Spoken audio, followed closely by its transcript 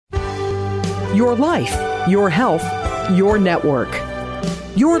Your life, your health, your network.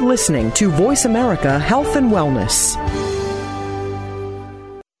 You're listening to Voice America Health and Wellness.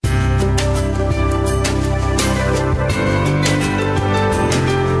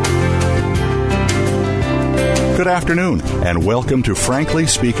 Good afternoon, and welcome to Frankly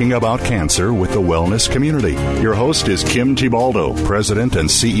Speaking About Cancer with the Wellness Community. Your host is Kim Thiboldeaux, President and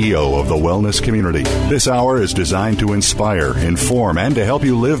CEO of the Wellness Community. This hour is designed to inspire, inform, and to help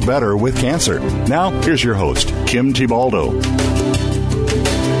you live better with cancer. Now, here's your host, Kim Thiboldeaux.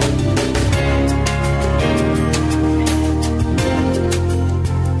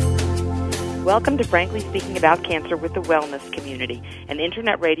 Welcome to Frankly Speaking About Cancer with the Wellness Community, an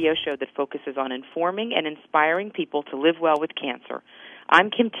internet radio show that focuses on informing and inspiring people to live well with cancer.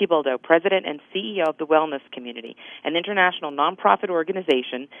 I'm Kim Thiboldeaux, President and CEO of the Wellness Community, an international nonprofit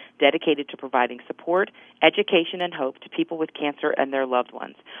organization dedicated to providing support, education, and hope to people with cancer and their loved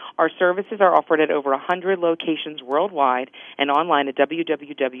ones. Our services are offered at over 100 locations worldwide and online at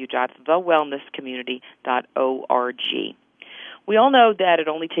www.thewellnesscommunity.org. We all know that it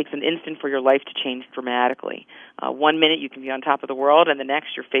only takes an instant for your life to change dramatically. 1 minute you can be on top of the world, and the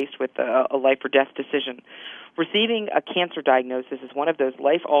next you're faced with a life-or-death decision. Receiving a cancer diagnosis is one of those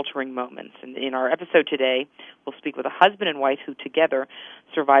life-altering moments. And in our episode today, we'll speak with a husband and wife who together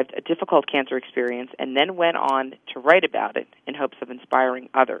survived a difficult cancer experience and then went on to write about it in hopes of inspiring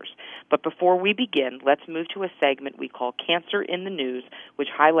others. But before we begin, let's move to a segment we call Cancer in the News, which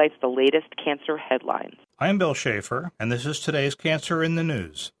highlights the latest cancer headlines. I'm Bill Schaefer, and this is today's Cancer in the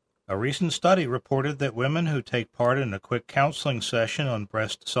News. A recent study reported that women who take part in a quick counseling session on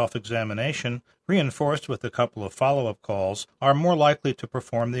breast self-examination, reinforced with a couple of follow-up calls, are more likely to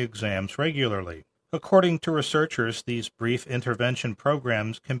perform the exams regularly. According to researchers, these brief intervention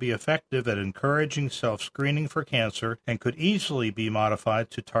programs can be effective at encouraging self-screening for cancer and could easily be modified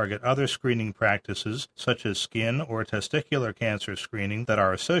to target other screening practices, such as skin or testicular cancer screening, that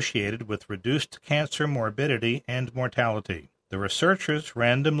are associated with reduced cancer morbidity and mortality. The researchers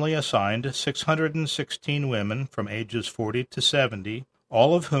randomly assigned 616 women from ages 40 to 70,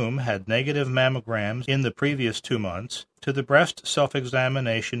 all of whom had negative mammograms in the previous 2 months, to the breast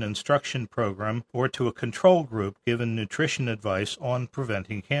self-examination instruction program or to a control group given nutrition advice on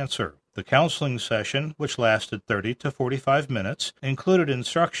preventing cancer. The counseling session, which lasted 30 to 45 minutes, included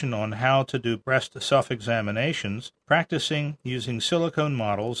instruction on how to do breast self-examinations, practicing using silicone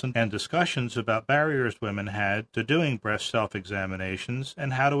models, and discussions about barriers women had to doing breast self-examinations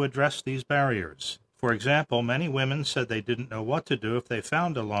and how to address these barriers. For example, many women said they didn't know what to do if they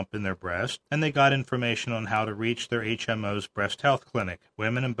found a lump in their breast, and they got information on how to reach their HMO's breast health clinic.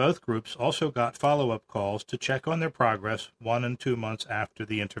 Women in both groups also got follow-up calls to check on their progress 1 and 2 months after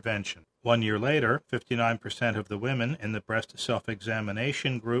the intervention. 1 year later, 59% of the women in the breast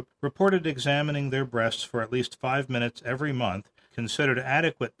self-examination group reported examining their breasts for at least 5 minutes every month, considered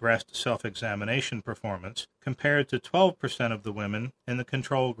adequate breast self-examination performance, compared to 12% of the women in the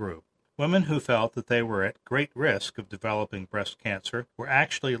control group. Women who felt that they were at great risk of developing breast cancer were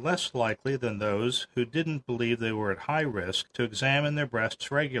actually less likely than those who didn't believe they were at high risk to examine their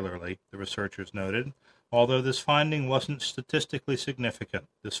breasts regularly, the researchers noted, although this finding wasn't statistically significant.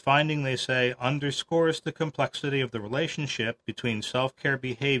 This finding, they say, underscores the complexity of the relationship between self-care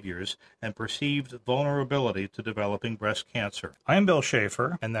behaviors and perceived vulnerability to developing breast cancer. I'm Bill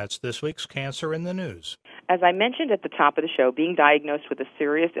Schaefer, and that's this week's Cancer in the News. As I mentioned at the top of the show, being diagnosed with a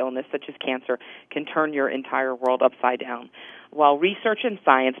serious illness such as cancer can turn your entire world upside down. While research and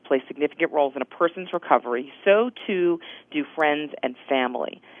science play significant roles in a person's recovery, so too do friends and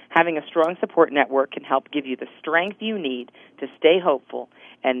family. Having a strong support network can help give you the strength you need to stay hopeful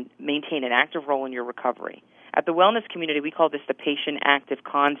and maintain an active role in your recovery. At the Wellness Community, we call this the patient active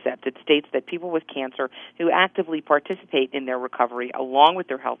concept. It states that people with cancer who actively participate in their recovery along with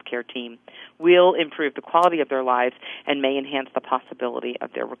their healthcare team will improve the quality of their lives and may enhance the possibility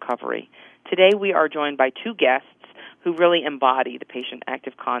of their recovery. Today we are joined by two guests who really embody the patient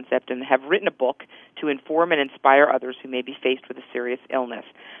active concept and have written a book to inform and inspire others who may be faced with a serious illness.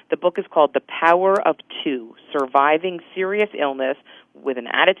 The book is called The Power of Two, Surviving Serious Illness with an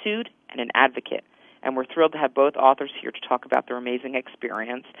Attitude and an Advocate. And we're thrilled to have both authors here to talk about their amazing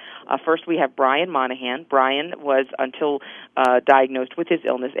experience. First, we have Brian Monahan. Brian was, until diagnosed with his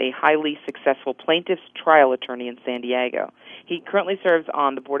illness, a highly successful plaintiff's trial attorney in San Diego. He currently serves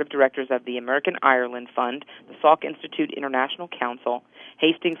on the board of directors of the American Ireland Fund, the Salk Institute International Council,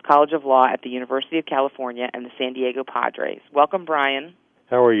 Hastings College of Law at the University of California, and the San Diego Padres. Welcome, Brian.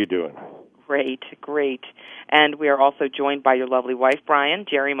 How are you doing? Great, great. And we are also joined by your lovely wife, Brian,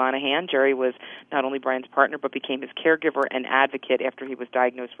 Jerry Monahan. Jerry was not only Brian's partner, but became his caregiver and advocate after he was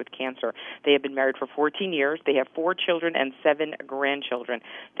diagnosed with cancer. They have been married for 14 years. They have 4 children and 7 grandchildren.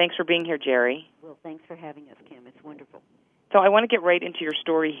 Thanks for being here, Jerry. Well, thanks for having us, Kim. It's wonderful. So I want to get right into your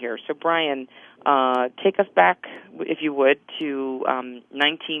story here. So, Brian, take us back, if you would, to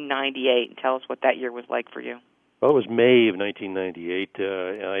 1998 and tell us what that year was like for you. Well, it was May of 1998.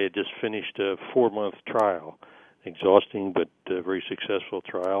 I had just finished a 4-month trial, exhausting but very successful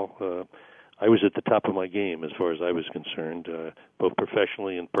trial. I was at the top of my game as far as I was concerned, both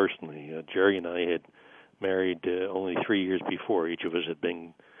professionally and personally. Jerry and I had married only 3 years before. Each of us had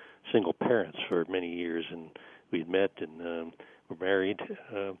been single parents for many years, and we had met and were married.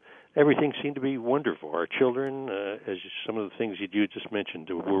 Everything seemed to be wonderful. Our children, as some of the things you just mentioned,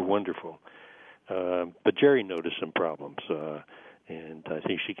 were wonderful. But Jerry noticed some problems, and I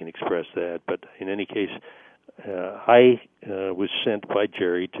think she can express that. But in any case, I was sent by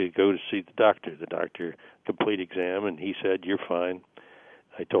Jerry to go to see the doctor. The doctor, complete exam, and he said, "You're fine."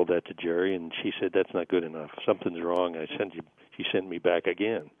 I told that to Jerry, and she said, "That's not good enough. Something's wrong." She sent me back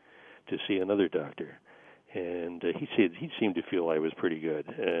again to see another doctor. And he said he seemed to feel I was pretty good,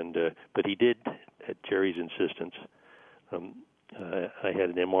 but he did, at Jerry's insistence, I had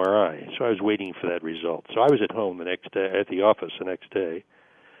an MRI, so I was waiting for that result. So I was at home the next day, at the office the next day,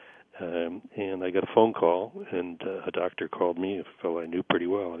 and I got a phone call, and a doctor called me, a fellow I knew pretty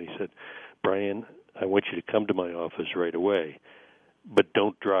well, and he said, "Brian, I want you to come to my office right away, but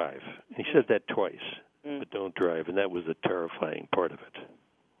don't drive." And he said that twice, but don't drive, and that was the terrifying part of it.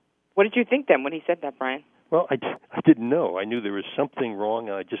 What did you think then when he said that, Brian? Well, I didn't know. I knew there was something wrong.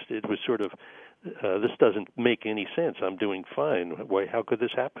 It was sort of, this doesn't make any sense. I'm doing fine. Why? How could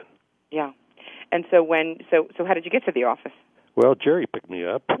this happen? Yeah. And so so how did you get to the office? Well, Jerry picked me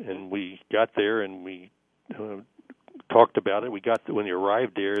up, and we got there, and we talked about it. When we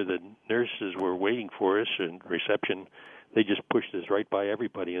arrived there, the nurses were waiting for us, and reception, they just pushed us right by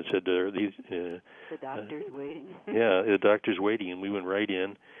everybody and said, "The doctor's waiting." Yeah, the doctor's waiting, and we went right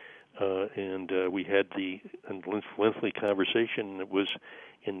in. And we had the lengthy conversation. It was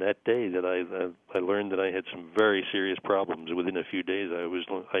in that day that I learned that I had some very serious problems. Within a few days,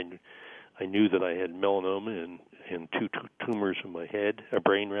 I knew that I had melanoma and 2 tumors in my head,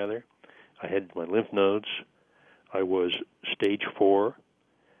 brain rather. I had my lymph nodes. I was stage 4,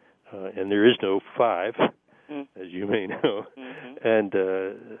 and there is no 5, as you may know. Mm-hmm.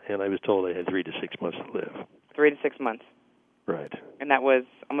 And I was told I had 3 to 6 months to live. 3 to 6 months. Right. And that was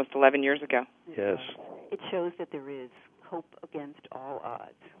almost 11 years ago. Yes. It shows that there is hope against all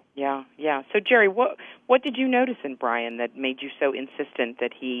odds. Yeah, yeah. So, Jerry, what did you notice in Brian that made you so insistent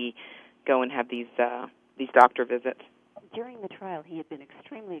that he go and have these doctor visits? During the trial, he had been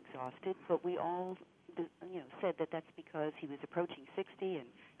extremely exhausted, but we all said that that's because he was approaching 60, and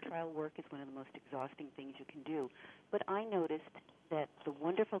trial work is one of the most exhausting things you can do. But I noticed that the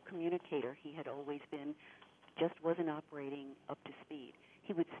wonderful communicator he had always been just wasn't operating up to speed.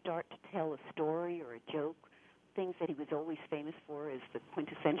 He would start to tell a story or a joke, things that he was always famous for as the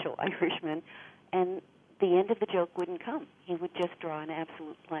quintessential Irishman, and the end of the joke wouldn't come. He would just draw an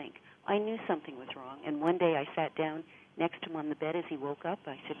absolute blank. I knew something was wrong, and one day I sat down next to him on the bed as he woke up.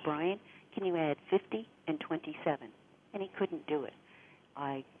 I said, "Brian, can you add 50 and 27? And he couldn't do it.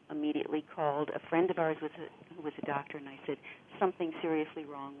 I immediately called a friend of ours who was a doctor, and I said, "Something's seriously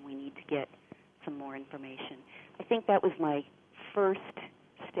wrong. We need to get some more information." I think that was my first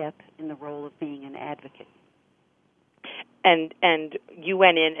step in the role of being an advocate. And you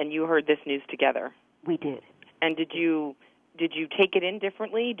went in and you heard this news together. We did. And did you take it in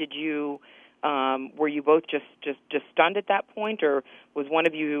differently? Did you were you both just stunned at that point, or was one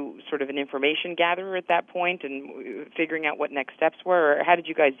of you sort of an information gatherer at that point and figuring out what next steps were? Or how did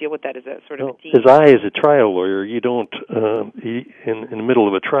you guys deal with that as a sort of a team? As a trial lawyer, you don't in the middle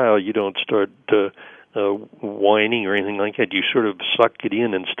of a trial, you don't start whining or anything like that. You sort of suck it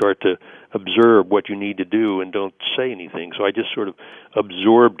in and start to observe what you need to do and don't say anything. So I just sort of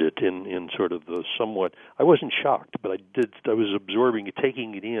absorbed it in sort of the somewhat. I wasn't shocked, but I was absorbing it,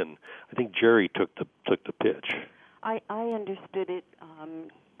 taking it in. I think Jerry took the pitch. I understood it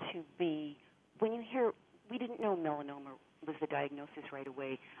to be, when you hear, we didn't know melanoma was the diagnosis right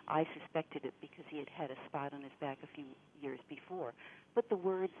away. I suspected it because he had had a spot on his back a few years before. But the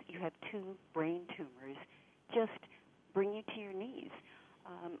words, "you have 2 brain tumors," just bring you to your knees.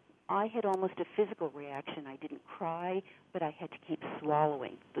 I had almost a physical reaction. I didn't cry, but I had to keep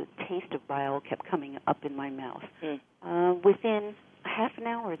swallowing. The taste of bile kept coming up in my mouth. Within half an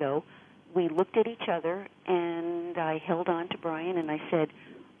hour, though, we looked at each other, and I held on to Brian, and I said,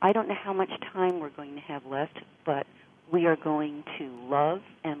 I don't know how much time we're going to have left, but we are going to love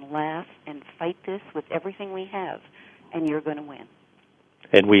and laugh and fight this with everything we have, and you're going to win.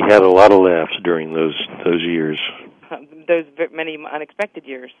 And we had a lot of laughs during those years. Those many unexpected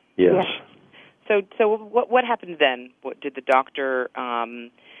years. Yes. So what happened then? What did the doctor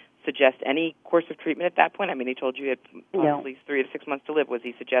suggest? Any course of treatment at that point? I mean, he told you you had possibly 3 to 6 months to live. Was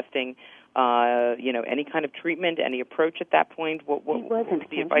he suggesting, any kind of treatment, any approach at that point? What was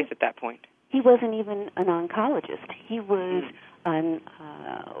the advice at that point? He wasn't even an oncologist. He was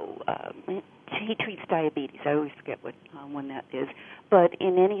he treats diabetes. I always forget what one that is. But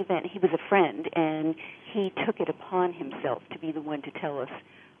in any event, he was a friend, and he took it upon himself to be the one to tell us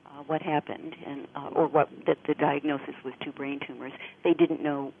what happened, and or what that the diagnosis was 2 brain tumors. They didn't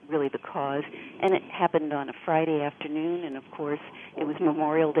know really the cause, and it happened on a Friday afternoon, and of course it was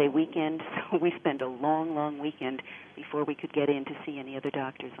Memorial Day weekend, so we spent a long, long weekend before we could get in to see any other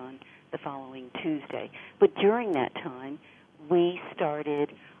doctors on the following Tuesday. But during that time, we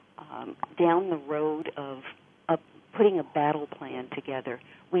started down the road of putting a battle plan together.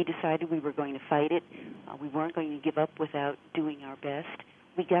 We decided we were going to fight it. We weren't going to give up without doing our best.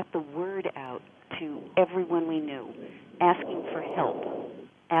 We got the word out to everyone we knew, asking for help,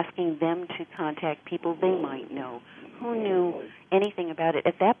 asking them to contact people they might know, who knew anything about it.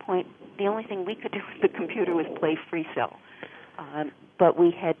 At that point, the only thing we could do with the computer was play Free Cell. But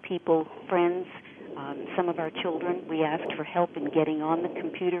we had people, friends, some of our children, we asked for help in getting on the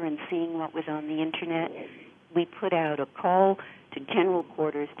computer and seeing what was on the Internet. We put out a call to general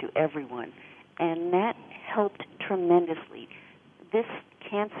quarters to everyone, and that helped tremendously. This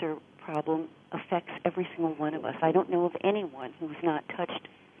cancer problem affects every single one of us. I don't know of anyone who's not touched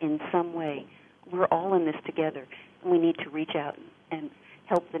in some way. We're all in this together, and we need to reach out and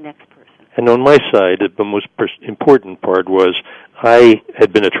help the next person. And on my side, the most important part was I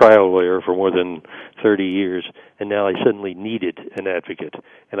had been a trial lawyer for more than 30 years, and now I suddenly needed an advocate.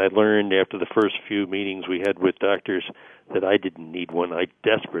 And I learned after the first few meetings we had with doctors that I didn't need one. I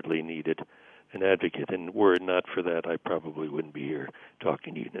desperately needed an advocate, and were it not for that, I probably wouldn't be here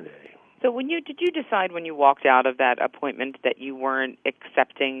talking to you today. So did you decide when you walked out of that appointment that you weren't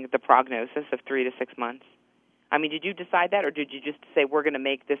accepting the prognosis of 3 to 6 months? I mean, did you decide that, or did you just say, we're going to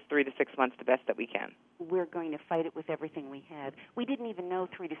make this 3 to 6 months the best that we can? We're going to fight it with everything we had. We didn't even know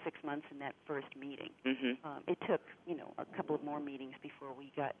 3 to 6 months in that first meeting. Mm-hmm. It took, a couple of more meetings before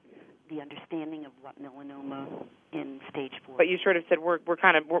we got the understanding of what melanoma in stage 4. But you sort of said, we're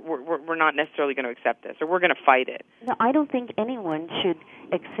not necessarily going to accept this, or we're going to fight it. No, I don't think anyone should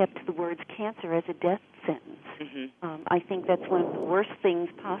accept the words cancer as a death sentence. Mm-hmm. I think that's one of the worst things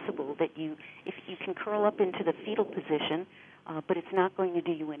possible, that if you can curl up into the fetal position, but it's not going to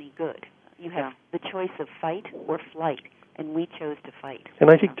do you any good. You have the choice of fight or flight, and we chose to fight.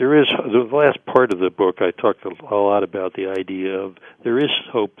 And I think there is, the last part of the book, I talked a lot about the idea of there is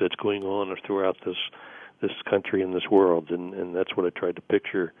hope that's going on throughout this country and this world, and that's what I tried to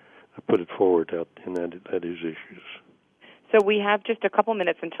picture, put it forward out in that is issues. So we have just a couple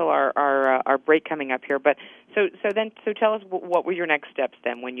minutes until our break coming up here. But so tell us, what were your next steps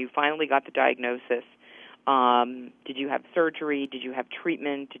then when you finally got the diagnosis? Did you have surgery? Did you have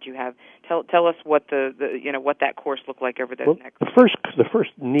treatment? Did you have tell us what what that course looked like over those next? The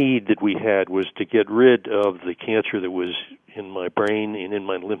first need that we had was to get rid of the cancer that was in my brain and in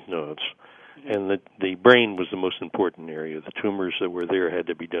my lymph nodes. And the brain was the most important area. The tumors that were there had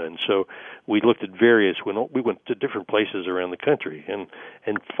to be done. So we looked at we went to different places around the country, and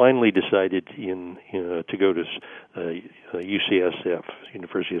finally decided to go to UCSF,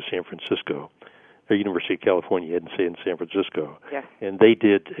 University of San Francisco, or University of California, in San Francisco. Yes. And they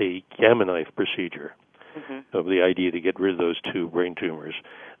did a gamma knife procedure of the idea to get rid of those 2 brain tumors.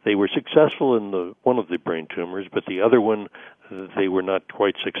 They were successful in one of the brain tumors, but the other one, they were not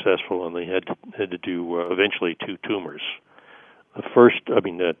quite successful, and they had to do eventually 2 tumors. The first, 2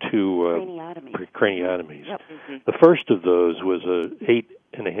 craniotomies. Yep. Mm-hmm. The first of those was a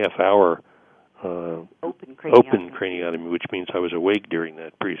 8.5-hour open craniotomy, which means I was awake during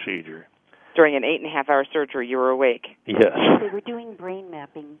that procedure. During an 8.5-hour surgery, you were awake? Yes. They were doing brain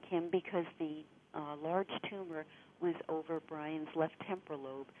mapping, Kim, because the large tumor was over Brian's left temporal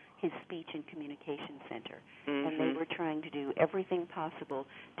lobe, his speech and communication center. Mm-hmm. And they were trying to do everything possible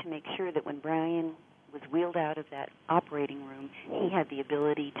to make sure that when Brian was wheeled out of that operating room, he had the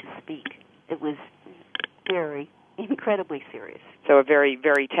ability to speak. It was incredibly serious. So a very,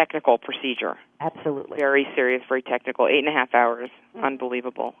 very technical procedure. Absolutely. Very serious, very technical. 8.5 hours.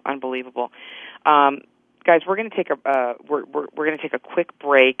 Unbelievable. Guys, we're going to take a quick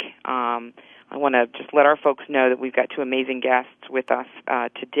break. I want to just let our folks know that we've got two amazing guests with us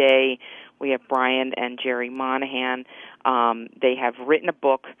today. We have Brian and Jerry Monahan. They have written a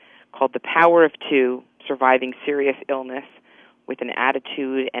book called The Power of Two, Surviving Serious Illness with an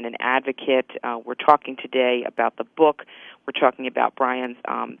Attitude and an Advocate. We're talking today about the book. We're talking about Brian's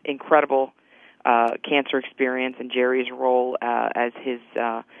incredible cancer experience and Jerry's role as his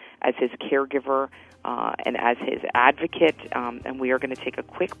caregiver and as his advocate. And we are going to take a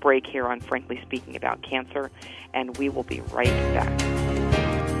quick break here on Frankly Speaking About Cancer, and we will be right back.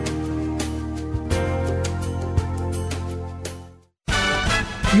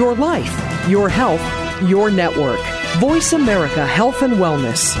 Your life, your health, your network. Voice America Health and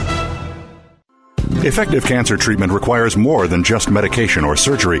Wellness. Effective cancer treatment requires more than just medication or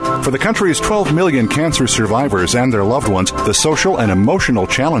surgery. For the country's 12 million cancer survivors and their loved ones, the social and emotional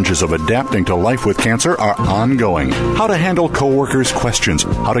challenges of adapting to life with cancer are ongoing. How to handle coworkers' questions,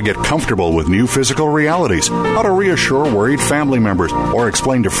 how to get comfortable with new physical realities, how to reassure worried family members, or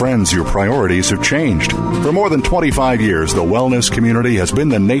explain to friends your priorities have changed. For more than 25 years, the wellness community has been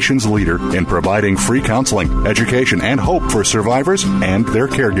the nation's leader in providing free counseling, education, and hope for survivors and their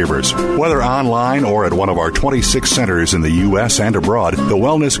caregivers. Whether online or at one of our 26 centers in the U.S. and abroad, the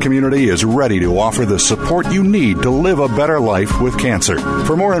wellness community is ready to offer the support you need to live a better life with cancer.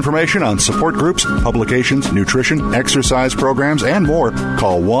 For more information on support groups, publications, nutrition, exercise programs, and more,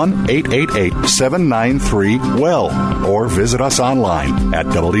 call 1-888-793-WELL or visit us online at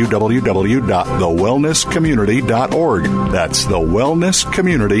www.thewellnesscommunity.org. That's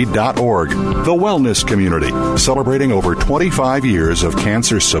thewellnesscommunity.org. The Wellness Community, celebrating over 25 years of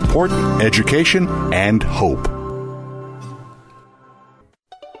cancer support, education, and hope.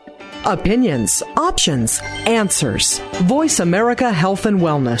 Opinions, options, answers. Voice America Health and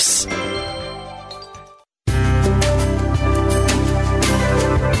Wellness.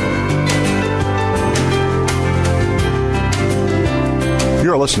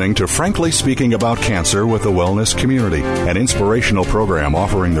 You're listening to Frankly Speaking About Cancer with the Wellness Community, an inspirational program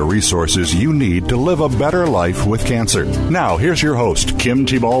offering the resources you need to live a better life with cancer. Now, here's your host, Kim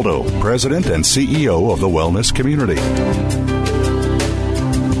Tibaldo, President and CEO of the Wellness Community.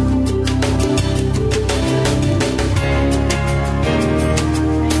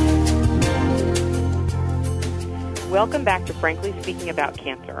 Welcome back to Frankly Speaking About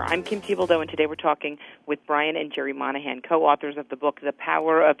Cancer. I'm Kim Tibaldo, and today we're talking with Brian and Jerry Monahan, co-authors of the book, The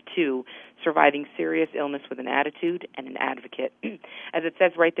Power of Two, Surviving Serious Illness with an Attitude and an Advocate. As it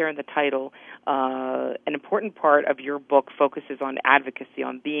says right there in the title, an important part of your book focuses on advocacy,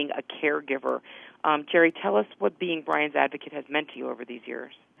 on being a caregiver. Jerry, tell us what being Brian's advocate has meant to you over these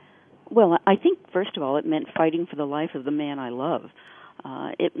years. Well, I think, first of all, it meant fighting for the life of the man I love.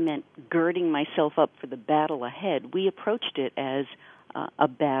 It meant girding myself up for the battle ahead. We approached it as a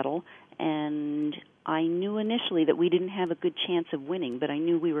battle, and I knew initially that we didn't have a good chance of winning, but I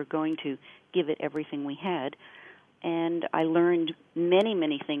knew we were going to give it everything we had. And I learned many,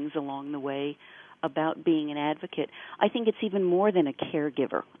 many things along the way about being an advocate. I think it's even more than a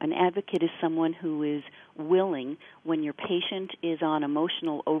caregiver. An advocate is someone who is willing, when your patient is on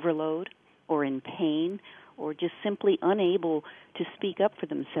emotional overload or in pain or just simply unable to speak up for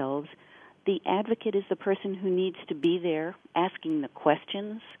themselves, the advocate is the person who needs to be there asking the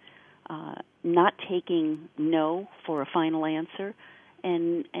questions, not taking no for a final answer,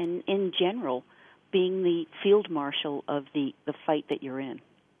 and in general, being the field marshal of the fight that you're in.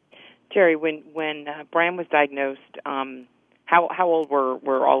 Jerry, when Brian was diagnosed, how old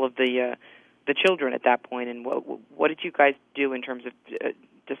were all of the children at that point, and what did you guys do in terms of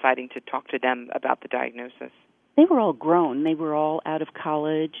deciding to talk to them about the diagnosis? They were all grown. They were all out of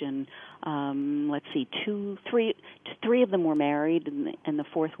college, and three of them were married, and the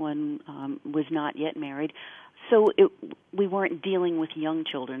fourth one was not yet married. So we weren't dealing with young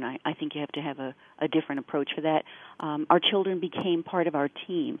children. I think you have to have a different approach for that. Our children became part of our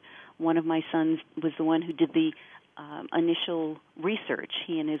team. One of my sons was the one who did the initial research.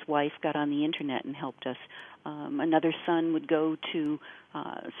 He and his wife got on the Internet and helped us. Another son would go to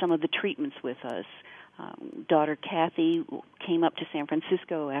some of the treatments with us. Daughter Kathy came up to San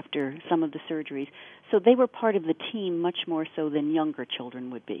Francisco after some of the surgeries. So they were part of the team much more so than younger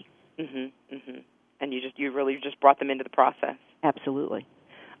children would be. Mm-hmm, mm-hmm. And you really just brought them into the process. Absolutely.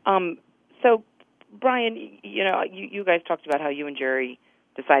 So, Brian, you guys talked about how you and Jerry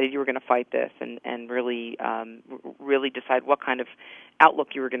decided you were going to fight this and really decide what kind of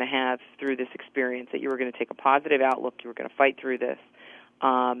outlook you were going to have through this experience, that you were going to take a positive outlook, you were going to fight through this.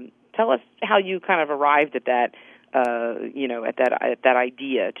 Tell us how you kind of arrived at that, at that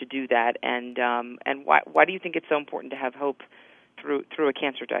idea to do that, and why do you think it's so important to have hope through a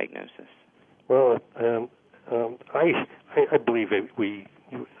cancer diagnosis? Well, I believe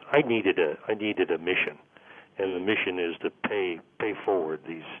I needed a mission, and the mission is to pay forward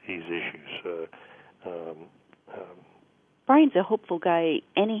these issues. Brian's a hopeful guy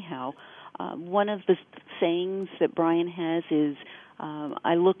anyhow. One of the sayings that Brian has is,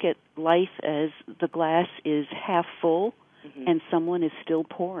 I look at life as the glass is half full and someone is still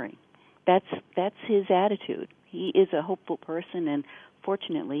pouring. That's his attitude. He is a hopeful person, and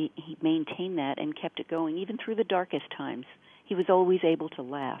fortunately he maintained that and kept it going even through the darkest times. He was always able to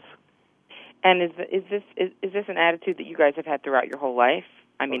laugh. And is this an attitude that you guys have had throughout your whole life?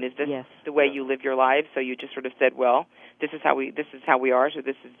 I mean, is this the way you live your lives? So you just sort of said, well, this is how we are, so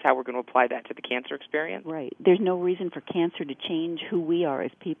this is how we're going to apply that to the cancer experience? Right. There's no reason for cancer to change who we are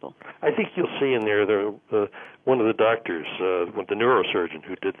as people. I think you'll see in there one of the doctors, the neurosurgeon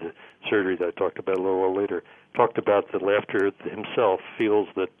who did the surgery that I talked about a little later, talked about that laughter himself feels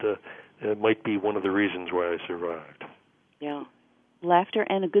that it might be one of the reasons why I survived. Yeah. Laughter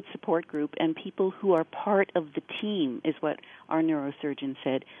and a good support group and people who are part of the team is what our neurosurgeon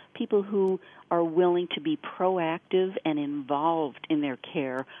said. People who are willing to be proactive and involved in their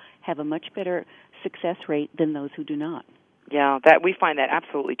care have a much better success rate than those who do not. Yeah, that we find that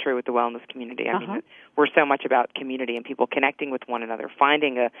absolutely true with the wellness community. I mean, we're so much about community and people connecting with one another,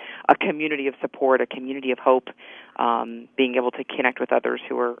 finding a community of support, a community of hope, being able to connect with others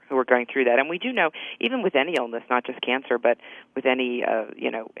who are going through that. And we do know, even with any illness, not just cancer, but with any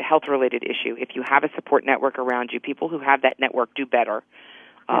health-related issue, if you have a support network around you, people who have that network do better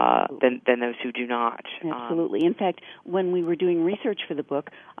than those who do not. Absolutely. In fact, when we were doing research for the book,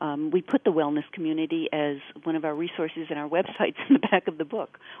 we put the wellness community as one of our resources in our websites in the back of the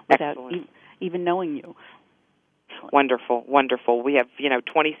book without even knowing you. Wonderful, wonderful. We have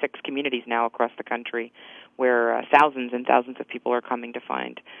 26 communities now across the country where thousands and thousands of people are coming to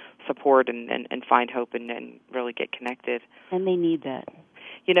find support and find hope and really get connected. And they need that.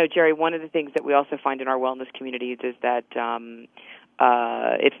 You know, Jerry, one of the things that we also find in our wellness communities is that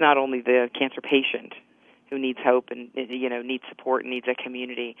it's not only the cancer patient who needs hope and needs support and needs a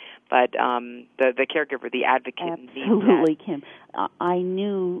community, but the caregiver, the advocate. Absolutely, Kim. I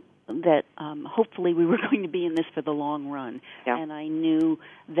knew that hopefully we were going to be in this for the long run, and I knew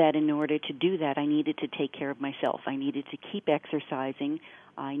that in order to do that, I needed to take care of myself. I needed to keep exercising.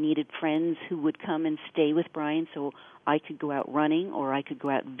 I needed friends who would come and stay with Brian so I could go out running or I could go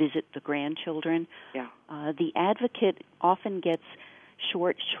out and visit the grandchildren. Yeah. The advocate often gets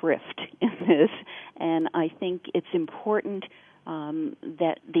short shrift in this, and I think it's important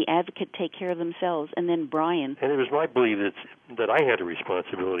that the advocate take care of themselves, and then Brian. And it was my belief that I had a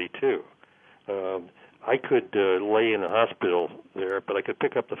responsibility too. I could lay in a hospital there, but I could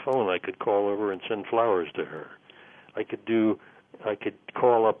pick up the phone. I could call over and send flowers to her. I could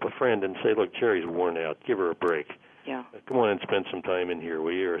call up a friend and say, "Look, Jerry's worn out. Give her a break. Yeah, come on and spend some time in here,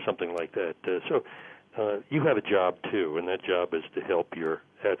 will you?" or something like that. So you have a job too, and that job is to help your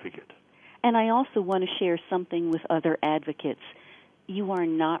advocate. And I also want to share something with other advocates. You are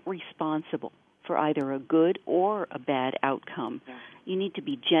not responsible for either a good or a bad outcome. Yeah. You need to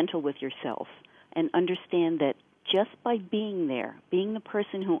be gentle with yourself and understand that just by being there, being the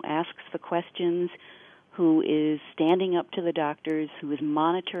person who asks the questions, who is standing up to the doctors, who is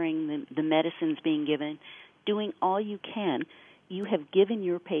monitoring the medicines being given, doing all you can, you have given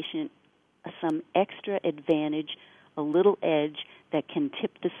your patient some extra advantage, a little edge that can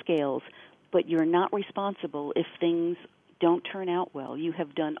tip the scales, but you're not responsible if things don't turn out well. You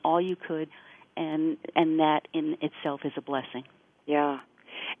have done all you could, and that in itself is a blessing. Yeah.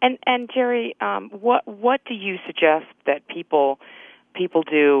 And Jerry, what do you suggest that people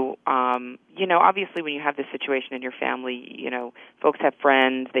do? Obviously when you have this situation in your family, folks have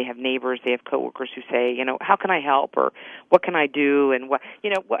friends, they have neighbors, they have coworkers who say, how can I help, or what can I do, and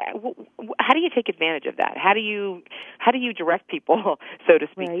how do you take advantage of that? How do you direct people, so to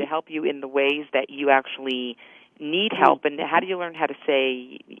speak, to help you in the ways that you actually need help, and how do you learn how to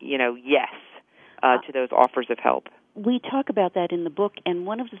say, yes to those offers of help? We talk about that in the book, and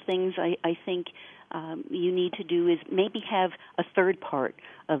one of the things I think you need to do is maybe have a third part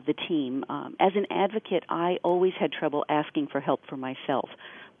of the team. As an advocate, I always had trouble asking for help for myself,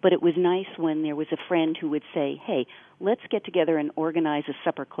 but it was nice when there was a friend who would say, hey, let's get together and organize a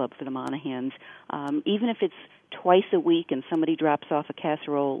supper club for the Monahans. Even if it's twice a week and somebody drops off a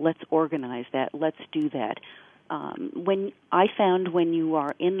casserole, let's organize that. Let's do that. When you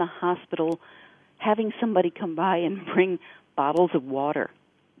are in the hospital, having somebody come by and bring bottles of water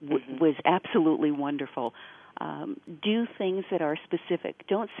was absolutely wonderful. Do things that are specific.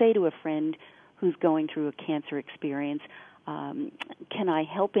 Don't say to a friend who's going through a cancer experience, can I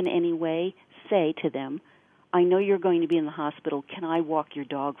help in any way? say to them, I know you're going to be in the hospital. Can I walk your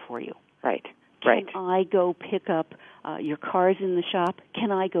dog for you? Right. Can I go pick up your car's in the shop?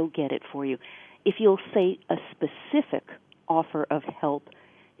 Can I go get it for you? If you'll say a specific offer of help,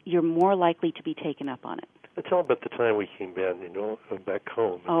 you're more likely to be taken up on it. It's all about the time we came back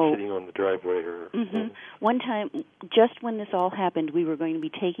home, and sitting on the driveway. One time, just when this all happened, we were going to be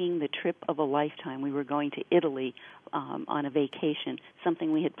taking the trip of a lifetime. We were going to Italy on a vacation,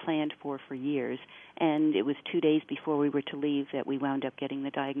 something we had planned for years. And it was 2 days before we were to leave that we wound up getting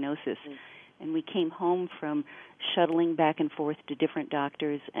the diagnosis. And we came home from shuttling back and forth to different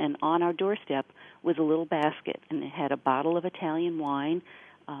doctors, and on our doorstep was a little basket, and it had a bottle of Italian wine,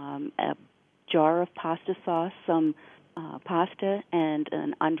 a jar of pasta sauce, some pasta, and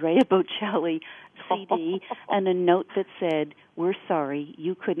an Andrea Bocelli CD, and a note that said, we're sorry,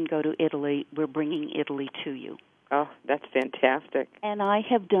 you couldn't go to Italy. We're bringing Italy to you. Oh, that's fantastic. And I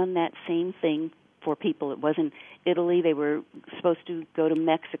have done that same thing for people. It wasn't Italy. They were supposed to go to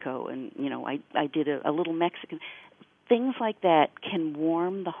Mexico, and, I did a little Mexican. Things like that can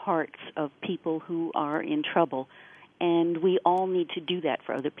warm the hearts of people who are in trouble. And we all need to do that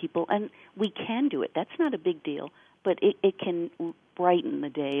for other people. And we can do it. That's not a big deal, but it can brighten the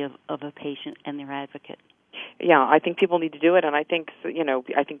day of a patient and their advocate. Yeah, I think people need to do it, and I think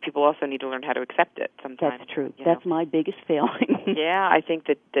people also need to learn how to accept it sometimes. That's true. That's my biggest failing. Yeah, I think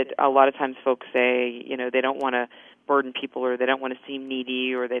that a lot of times folks say, they don't want to burden people, or they don't want to seem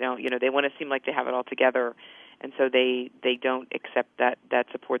needy, or they don't, they want to seem like they have it all together, and so they don't accept that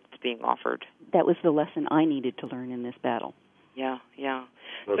support that's being offered. That was the lesson I needed to learn in this battle. Yeah.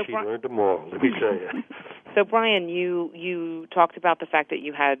 Well, she learned them all, let me tell you. So, Brian, you talked about the fact that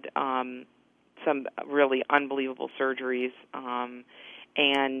you had some really unbelievable surgeries,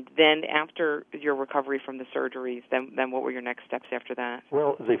 and then after your recovery from the surgeries, then what were your next steps after that?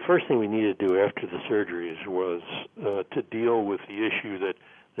 Well, the first thing we needed to do after the surgeries was to deal with the issue that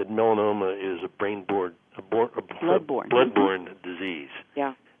melanoma is a bloodborne disease.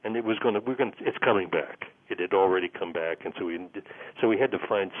 Yeah. And it's coming back. It had already come back, and so we had to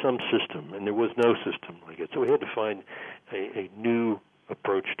find some system, and there was no system like it. So we had to find a new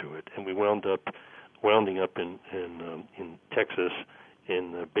approach to it, and we wounding up in Texas,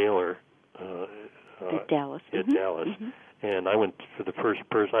 in Baylor, at Dallas. At Dallas, and I went for the first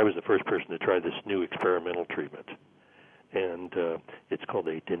person. I was the first person to try this new experimental treatment, and it's called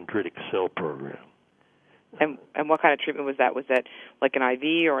a dendritic cell program. And what kind of treatment was that? Was that like an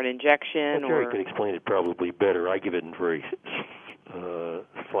IV or an injection? Jerry could explain it probably better. I give it in very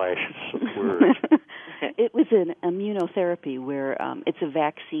flash words. It was an immunotherapy where it's a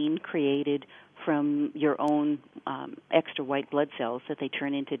vaccine created from your own extra white blood cells that they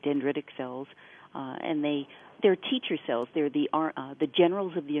turn into dendritic cells, and they're teacher cells. They're the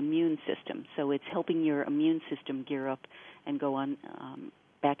generals of the immune system. So it's helping your immune system gear up and go on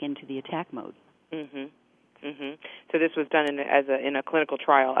back into the attack mode. Mm-hmm. Mm-hmm. So this was done in a clinical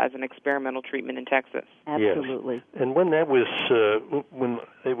trial as an experimental treatment in Texas. Absolutely. Yes. And when that was when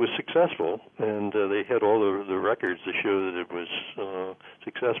it was successful, and they had all the records to show that it was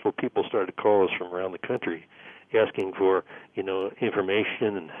successful, people started to call us from around the country, asking for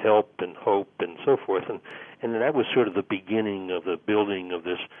information and help and hope and so forth, and that was sort of the beginning of the building of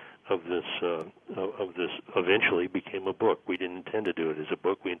this eventually became a book. We didn't intend to do it as a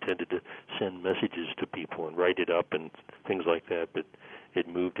book. We intended to send messages to people and write it up and things like that, but it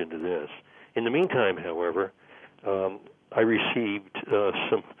moved into this. In the meantime, however, I received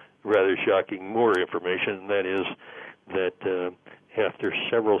some rather shocking more information, and that is that after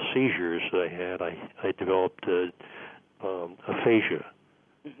several seizures I had, I developed aphasia,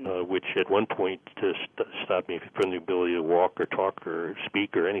 which at one point stopped me from the ability to walk or talk or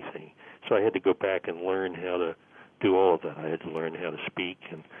speak or anything. So I had to go back and learn how to do all of that. I had to learn how to speak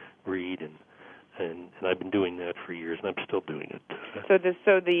and read, and I've been doing that for years, and I'm still doing it. So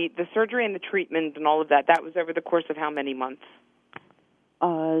the surgery and the treatment and all of that was over the course of how many months?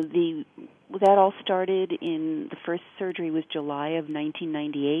 That all started in the first surgery was July of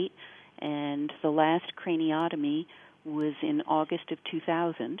 1998, and the last craniotomy was in August of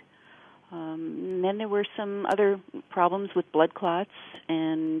 2000. And then there were some other problems with blood clots,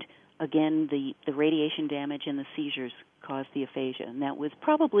 and again, the radiation damage and the seizures caused the aphasia. And that was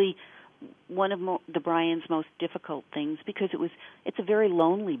probably one of the Brian's most difficult things, because it's a very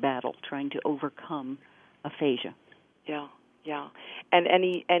lonely battle trying to overcome aphasia. Yeah. And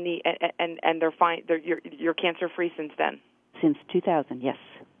they're fine. You're cancer free since then. Since 2000, yes.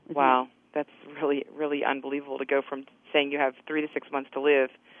 Wow. That's really, really unbelievable to go from saying you have 3 to 6 months to live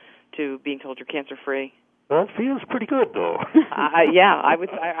to being told you're cancer-free. Well, it feels pretty good, though. Yeah, I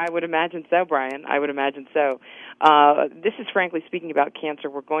would imagine so, Brian. I would imagine so. This is Frankly Speaking About Cancer.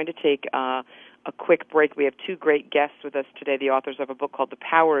 We're going to take a quick break. We have two great guests with us today, the authors of a book called The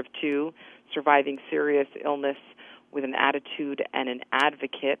Power of Two, Surviving Serious Illness with an Attitude and an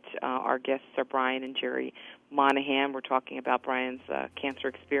Advocate. Our guests are Brian and Jerry Monahan. We're talking about Brian's cancer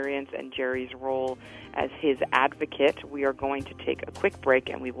experience and Jerry's role as his advocate. We are going to take a quick break,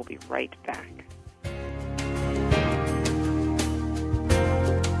 and we will be right back.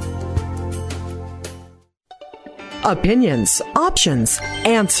 Opinions, options,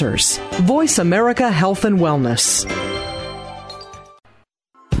 answers. Voice America Health and Wellness.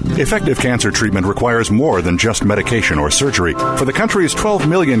 Effective cancer treatment requires more than just medication or surgery. For the country's 12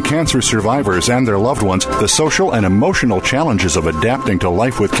 million cancer survivors and their loved ones, the social and emotional challenges of adapting to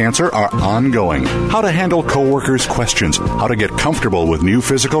life with cancer are ongoing. How to handle coworkers' questions, how to get comfortable with new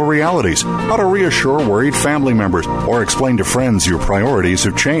physical realities, how to reassure worried family members, or explain to friends your priorities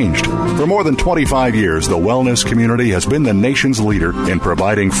have changed. For more than 25 years, the wellness community has been the nation's leader in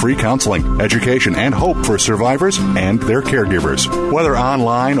providing free counseling, education, and hope for survivors and their caregivers. Whether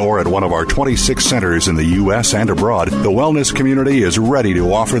online or at one of our 26 centers in the U.S. and abroad, the wellness community is ready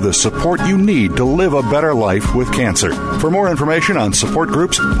to offer the support you need to live a better life with cancer. For more information on support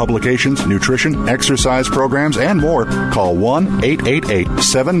groups, publications, nutrition, exercise programs, and more, call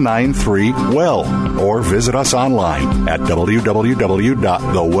 1-888-793-WELL or visit us online at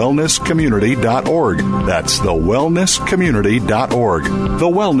www.thewellnesscommunity.org. That's thewellnesscommunity.org. The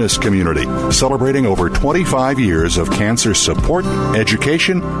Wellness Community, celebrating over 25 years of cancer support,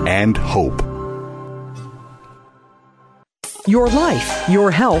 education, and hope. Your life,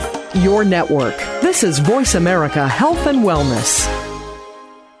 your health, your network. This is Voice America Health and Wellness.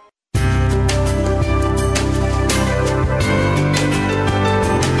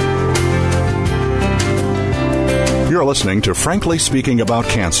 You're listening to Frankly Speaking About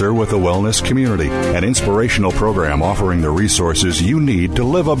Cancer with the Wellness Community, an inspirational program offering the resources you need to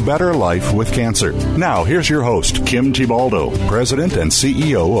live a better life with cancer. Now, here's your host, Kim Tibaldo, President and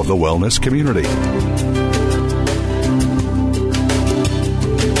CEO of the Wellness Community.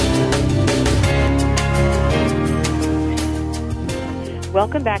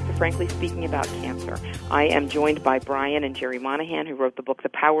 Welcome back to Frankly Speaking About Cancer. I am joined by Brian and Jerry Monahan, who wrote the book The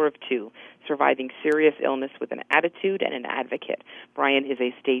Power of Two, Surviving Serious Illness with an Attitude and an Advocate. Brian is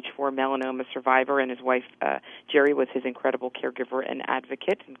a stage 4 melanoma survivor, and his wife, Jerry, was his incredible caregiver and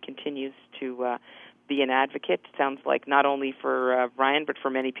advocate and continues to be an advocate. Sounds like not only for Brian, but for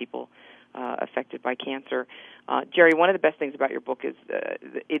many people affected by cancer. Jerry, one of the best things about your book is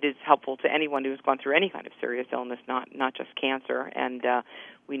it is helpful to anyone who has gone through any kind of serious illness, not just cancer. And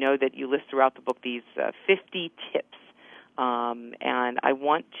we know that you list throughout the book these 50 tips. And I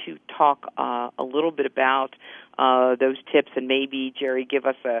want to talk a little bit about those tips, and maybe, Jerry,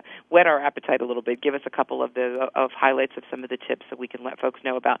 whet our appetite a little bit. Give us a couple of highlights of some of the tips so we can let folks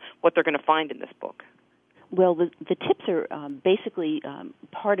know about what they're going to find in this book. Well, the tips are basically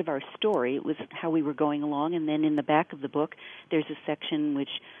part of our story. It was how we were going along, and then in the back of the book, there's a section which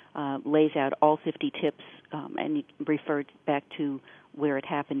lays out all 50 tips, and you can refer back to where it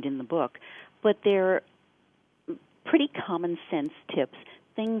happened in the book. But they're pretty common sense tips,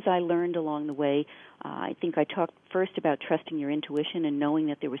 things I learned along the way. I think I talked first about trusting your intuition and knowing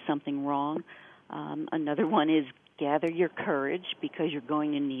that there was something wrong. Another one is gather your courage because you're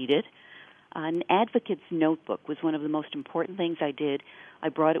going to need it. An advocate's notebook was one of the most important things I did. I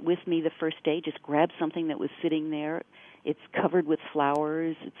brought it with me the first day, just grabbed something that was sitting there. It's covered with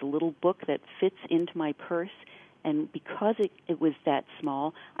flowers. It's a little book that fits into my purse. And because it was that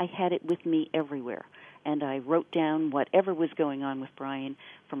small, I had it with me everywhere. And I wrote down whatever was going on with Brian,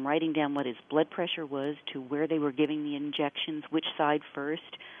 from writing down what his blood pressure was to where they were giving the injections, which side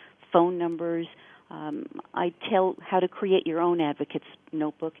first, phone numbers. I tell how to create your own advocate's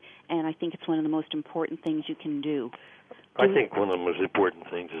notebook, and I think it's one of the most important things you can do. I think one of the most important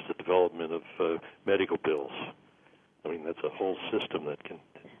things is the development of medical bills. I mean, that's a whole system that can...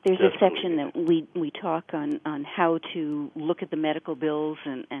 There's a section that we talk on how to look at the medical bills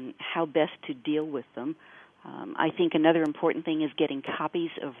and how best to deal with them. I think another important thing is getting copies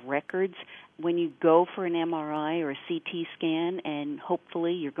of records. When you go for an MRI or a CT scan, and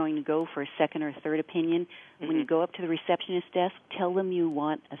hopefully you're going to go for a second or third opinion, when you go up to the receptionist desk, tell them you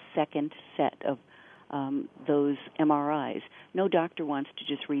want a second set of those MRIs. No doctor wants to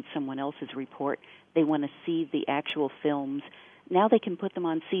just read someone else's report. They want to see the actual films. Now they can put them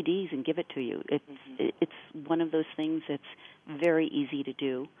on CDs and give it to you. It's one of those things that's very easy to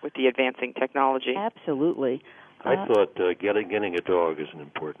do. With the advancing technology. Absolutely. I thought getting a dog is an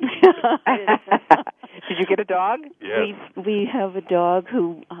important. Did you get a dog? Yes. We have a dog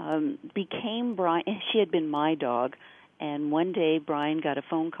who became Brian. She had been my dog, and one day Brian got a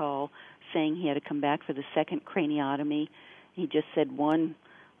phone call saying he had to come back for the second craniotomy. He just said one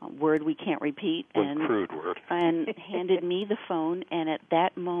word we can't repeat, Crude word, and handed me the phone. And at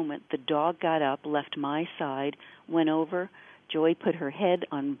that moment, the dog got up, left my side, went over. Joy put her head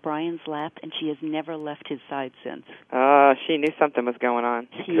on Brian's lap, and she has never left his side since. She knew something was going on.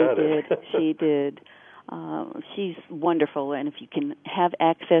 She did. She did. She's wonderful, and if you can have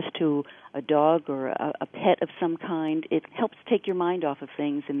access to a dog or a pet of some kind, it helps take your mind off of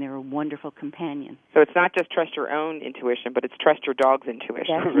things, and they're a wonderful companion. So it's not just trust your own intuition, but it's trust your dog's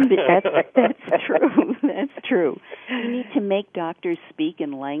intuition. That's true. That's true. You need to make doctors speak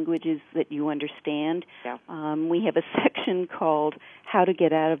in languages that you understand. Yeah. We have a section called How to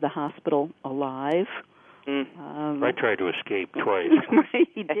Get Out of the Hospital Alive. I tried to escape twice.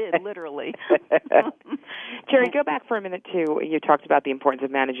 He did, literally. Jerry, go back for a minute, too. You talked about the importance of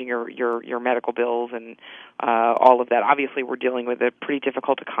managing your medical bills and all of that. Obviously, we're dealing with a pretty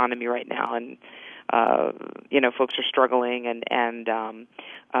difficult economy right now, and folks are struggling, and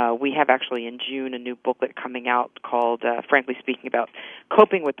we have actually in June a new booklet coming out called, Frankly Speaking, about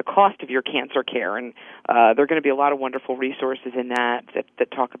coping with the cost of your cancer care, and there are going to be a lot of wonderful resources in that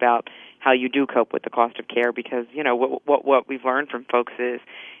talk about how you do cope with the cost of care, because what we've learned from folks is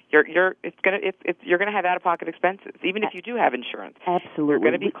you're going to have out-of-pocket expenses, even if you do have insurance. Absolutely, there are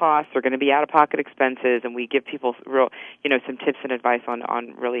going to be costs. There are going to be out-of-pocket expenses, and we give people some tips and advice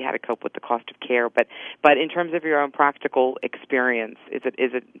on really how to cope with the cost of care. But in terms of your own practical experience, is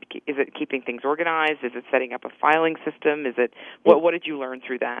it keeping things organized? Is it setting up a filing system? What did you learn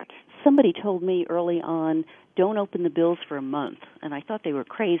through that? Somebody told me early on, don't open the bills for a month, and I thought they were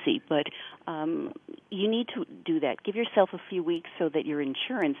crazy, but you need to do that. Give yourself a few weeks so that your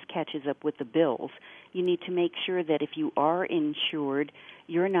insurance catches up with the bills. You need to make sure that if you are insured,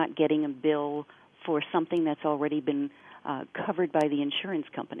 you're not getting a bill for something that's already been covered by the insurance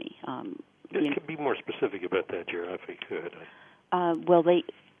company. You could be more specific about that, Jerry, if you could.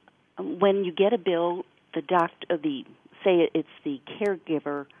 When you get a bill, say it's the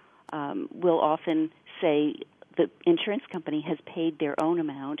caregiver will often say the insurance company has paid their own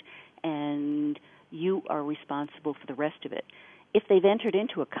amount and you are responsible for the rest of it. If they've entered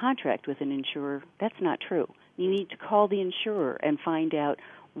into a contract with an insurer, that's not true. You need to call the insurer and find out,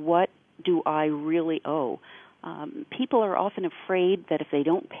 what do I really owe? People are often afraid that if they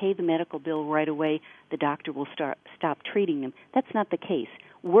don't pay the medical bill right away, the doctor will stop treating them. That's not the case.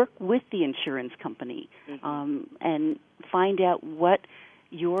 Work with the insurance company and find out what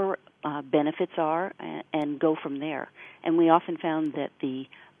your benefits are and go from there. And we often found that the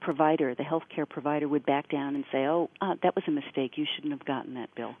healthcare provider would back down and say, that was a mistake. You shouldn't have gotten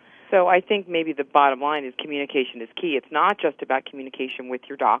that bill. So I think maybe the bottom line is communication is key. It's not just about communication with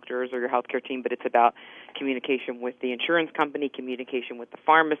your doctors or your healthcare team, but it's about communication with the insurance company, communication with the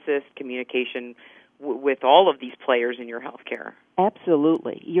pharmacist, communication with all of these players in your healthcare.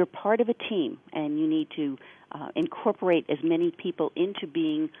 Absolutely. You're part of a team, and you need to incorporate as many people into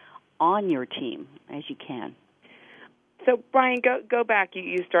being on your team as you can. So, Brian, go back.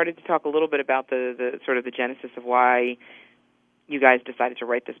 You started to talk a little bit about the sort of the genesis of why you guys decided to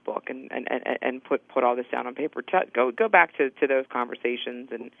write this book and put all this down on paper. Go back to those conversations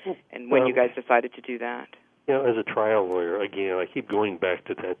and when you guys decided to do that. As a trial lawyer, again, I keep going back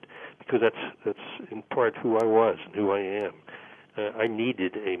to that because that's in part who I was and who I am. I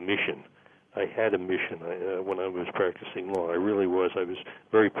needed a mission. I had a mission when I was practicing law. I really was. I was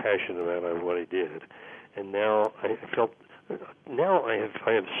very passionate about what I did, and now I felt. Now I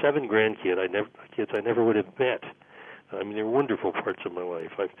have 7 grandkids. I never would have met. I mean, they're wonderful parts of my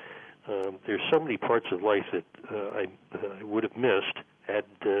life. There's so many parts of life that I would have missed had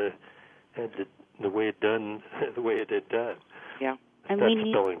the way it had done. Yeah, and that's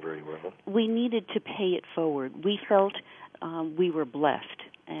spelling very well. We needed to pay it forward. We felt we were blessed,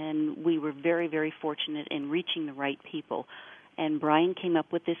 and we were very, very fortunate in reaching the right people. And Brian came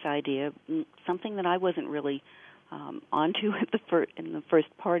up with this idea, something that I wasn't really onto in the first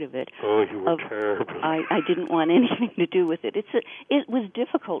part of it. Oh, you were terrible. I didn't want anything to do with it. It was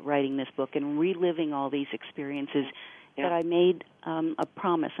difficult writing this book and reliving all these experiences. Yeah. That I made a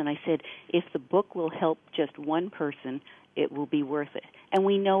promise, and I said, if the book will help just one person, it will be worth it. And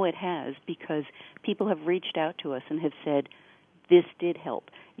we know it has, because people have reached out to us and have said, this did help.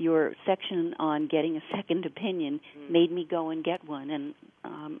 Your section on getting a second opinion made me go and get one, and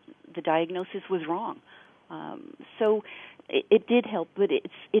the diagnosis was wrong. So it did help, but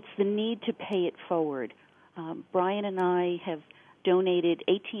it's the need to pay it forward. Brian and I have donated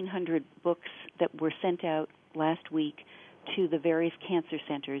 1,800 books that were sent out last week to the various cancer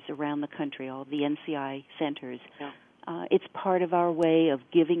centers around the country, all the NCI centers. Yeah. It's part of our way of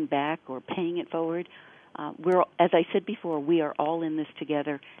giving back or paying it forward. We're, as I said before, we are all in this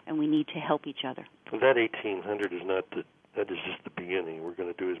together, and we need to help each other. Well, that 1,800 is not that is just the beginning. We're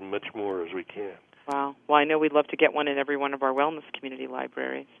going to do as much more as we can. Wow. Well, I know we'd love to get one in every one of our wellness community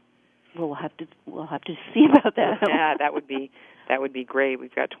libraries. Well, we'll have to see about that. Yeah, that would be great.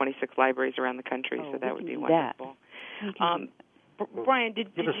 We've got 26 libraries around the country, so that would be wonderful. Brian,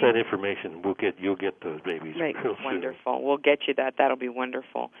 give us that information. You'll get those babies. Right. Real Wonderful. soon. We'll get you that. That'll be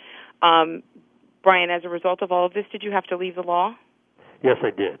wonderful. Brian, as a result of all of this, did you have to leave the law? Yes,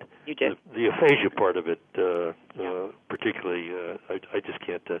 I did. You did. The aphasia part of it, particularly, I just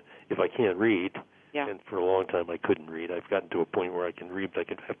can't. If I can't read, and for a long time I couldn't read. I've gotten to a point where I can read, but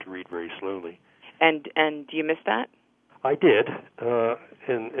I have to read very slowly. And do you miss that? I did,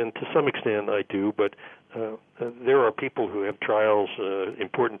 and to some extent I do, but there are people who have trials,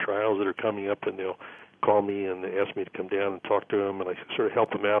 important trials that are coming up, and they'll call me and they ask me to come down and talk to them, and I sort of help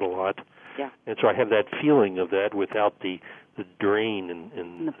them out a lot. Yeah. And so I have that feeling of that without the drain and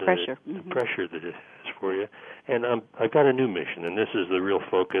the pressure, the pressure that it has for you. And I've got a new mission, and this is the real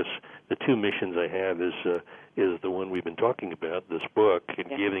focus. The two missions I have is the one we've been talking about, this book, and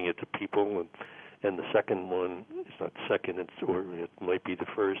giving it to people, and the second one, it's not second, it might be the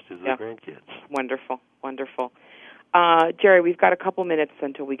first, is the grandkids. Wonderful, wonderful. Jerry, we've got a couple minutes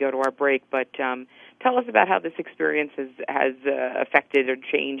until we go to our break, but tell us about how this experience has affected or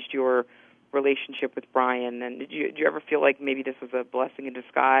changed your relationship with Brian, and did you ever feel like maybe this was a blessing in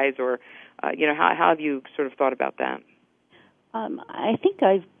disguise, or how have you sort of thought about that? I think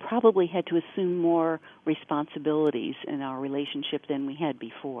I've probably had to assume more responsibilities in our relationship than we had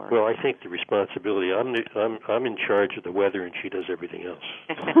before. Well, I think the responsibility, I'm in charge of the weather, and she does everything else.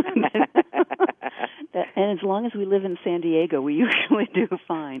 And as long as we live in San Diego, we usually do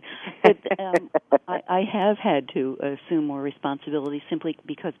fine. But I have had to assume more responsibility simply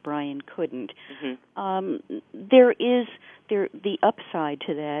because Brian couldn't. Mm-hmm. The upside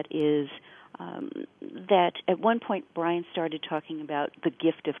to that is that at one point Brian started talking about the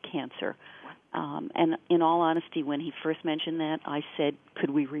gift of cancer. And in all honesty, when he first mentioned that, I said,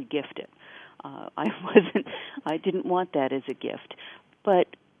 could we re-gift it? I didn't want that as a gift. But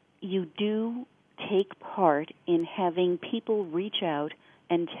you do take part in having people reach out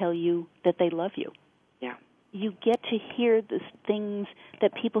and tell you that they love you. Yeah. You get to hear the things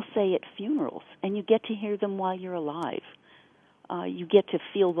that people say at funerals, and you get to hear them while you're alive. You get to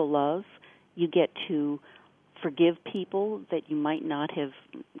feel the love. You get to forgive people that you might not have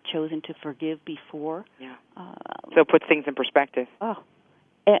chosen to forgive before. Yeah. So it puts things in perspective. Oh.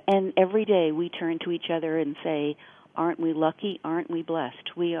 And every day we turn to each other and say, aren't we lucky? Aren't we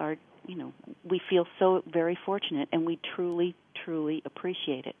blessed? We are, we feel so very fortunate, and we truly, truly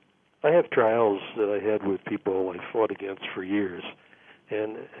appreciate it. I have trials that I had with people I fought against for years.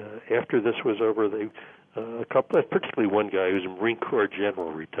 And after this was over, a couple, particularly one guy who's a Marine Corps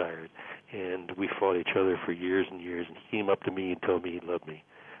general, retired, and we fought each other for years and years, and he came up to me and told me he loved me.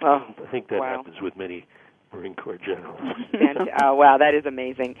 Oh, I think that happens with many Marine Corps generals. Oh, wow, that is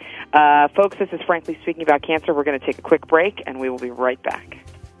amazing. Folks, this is Frankly Speaking About Cancer. We're going to take a quick break, and we will be right back.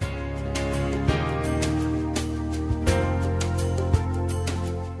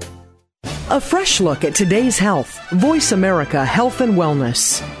 A fresh look at today's health. Voice America Health and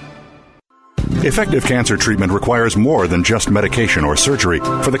Wellness. Effective cancer treatment requires more than just medication or surgery.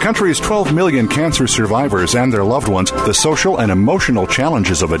 For the country's 12 million cancer survivors and their loved ones, the social and emotional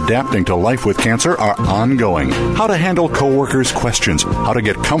challenges of adapting to life with cancer are ongoing. How to handle coworkers' questions, how to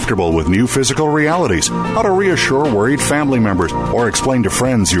get comfortable with new physical realities, how to reassure worried family members, or explain to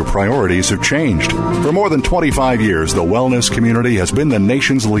friends your priorities have changed. For more than 25 years, the wellness community has been the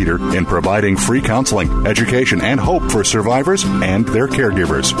nation's leader in providing free counseling, education, and hope for survivors and their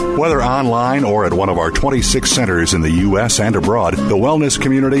caregivers. Whether online or at one of our 26 centers in the U.S. and abroad, the wellness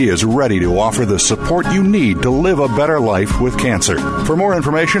community is ready to offer the support you need to live a better life with cancer. For more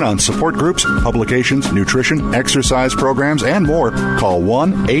information on support groups, publications, nutrition, exercise programs, and more, call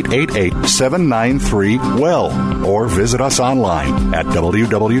 1-888-793-WELL or visit us online at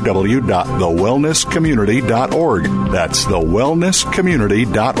www.thewellnesscommunity.org. That's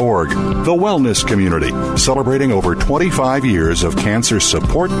thewellnesscommunity.org. The Wellness Community, celebrating over 25 years of cancer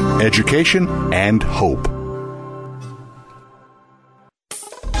support, education, and hope.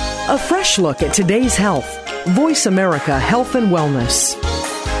 A fresh look at today's health. Voice America Health and Wellness.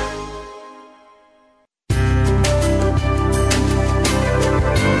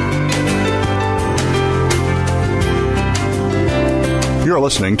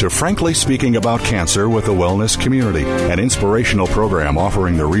 listening to Frankly Speaking About Cancer with the Wellness Community, an inspirational program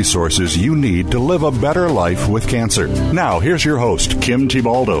offering the resources you need to live a better life with cancer. Now, here's your host, Kim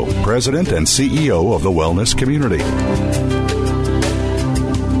Thiboldeaux, President and CEO of the Wellness Community.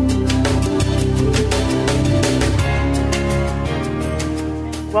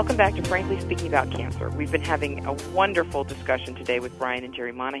 Welcome back to Frankly Speaking About Cancer. We've been having a wonderful discussion today with Brian and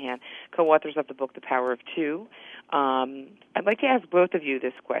Jerry Monahan, co-authors of the book The Power of Two. I'd like to ask both of you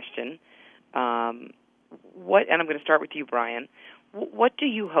this question. And I'm going to start with you, Brian. What do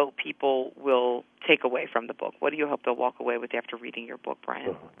you hope people will take away from the book? What do you hope they'll walk away with after reading your book,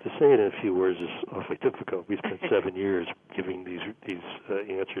 Brian? To say it in a few words is awfully difficult. We spent 7 years giving these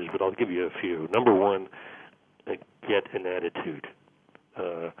answers, but I'll give you a few. Number one, get an attitude.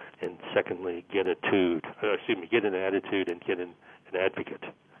 And secondly, get an attitude and get an advocate.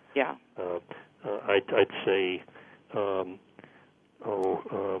 Yeah. I'd say,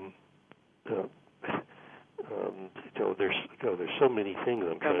 there's so many things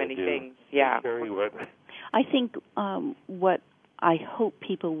I'm trying to do. So many things, yeah. Jerry, what? I think what I hope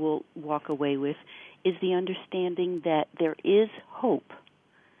people will walk away with is the understanding that there is hope.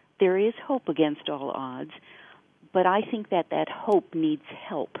 There is hope against all odds. But I think that hope needs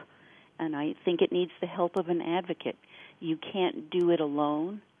help, and I think it needs the help of an advocate. You can't do it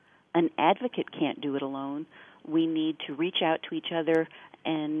alone. An advocate can't do it alone. We need to reach out to each other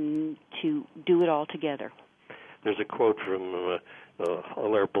and to do it all together. There's a quote from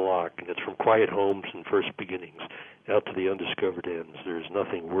Hilaire Block, and it's from Quiet Homes and First Beginnings. Out to the undiscovered ends, there is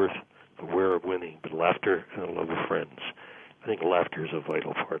nothing worth the wear of winning but laughter and a love of friends. I think laughter is a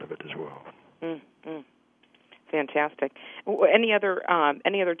vital part of it as well. Mm-hmm. Fantastic. Any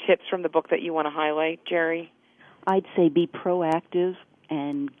other tips from the book that you want to highlight, Jerry? I'd say be proactive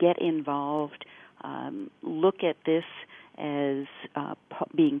and get involved. Look at this as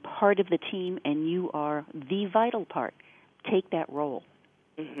being part of the team, and you are the vital part. Take that role.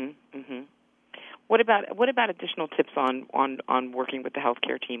 Mm-hmm. Mm-hmm. What about additional tips on working with the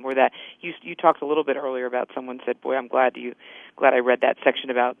healthcare team? Or that you talked a little bit earlier about someone said, "Boy, I'm glad I read that section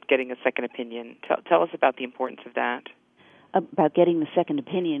about getting a second opinion." Tell us about the importance of that. About getting the second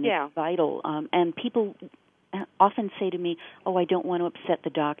opinion is vital. And people often say to me, "Oh, I don't want to upset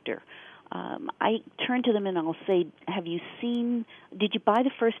the doctor." I turn to them and I'll say, did you buy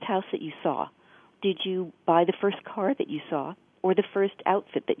the first house that you saw? Did you buy the first car that you saw? Or the first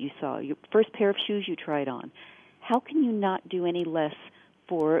outfit that you saw, your first pair of shoes you tried on? How can you not do any less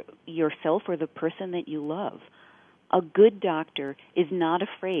for yourself or the person that you love? A good doctor is not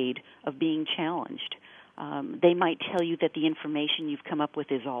afraid of being challenged. They might tell you that the information you've come up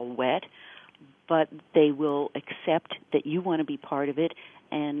with is all wet, but they will accept that you want to be part of it.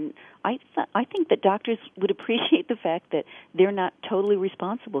 And I think that doctors would appreciate the fact that they're not totally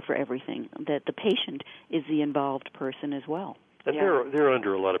responsible for everything, that the patient is the involved person as well. And they're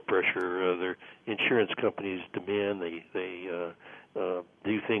under a lot of pressure. Their insurance companies demand they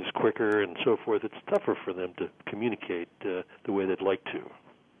do things quicker and so forth. It's tougher for them to communicate the way they'd like to.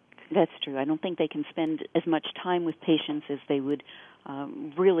 That's true. I don't think they can spend as much time with patients as they would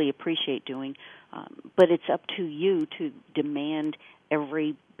really appreciate doing. But it's up to you to demand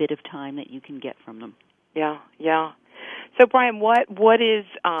every bit of time that you can get from them. Yeah, yeah. So, Brian, what is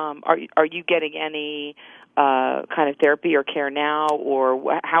are you getting any kind of therapy or care now,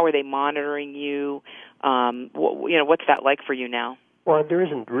 or how are they monitoring you? What's that like for you now? Well, there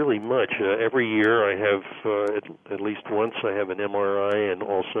isn't really much. Every year I have, at least once, I have an MRI, and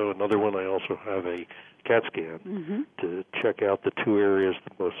also another one I also have a CAT scan to check out the two areas,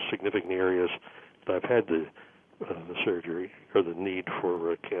 the most significant areas that I've had the surgery or the need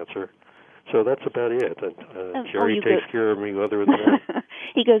for cancer. So that's about it. Jerry takes care of me other than that.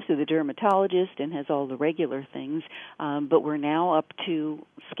 He goes to the dermatologist and has all the regular things, but we're now up to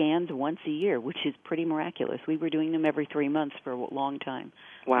scans once a year, which is pretty miraculous. We were doing them every 3 months for a long time.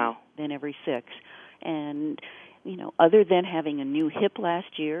 Wow. Then every 6. And, other than having a new hip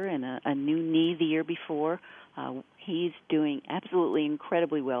last year and a new knee the year before, he's doing absolutely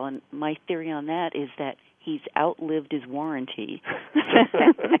incredibly well. And my theory on that is that he's outlived his warranty,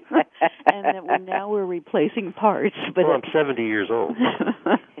 and that now we're replacing parts. But I'm 70 years old.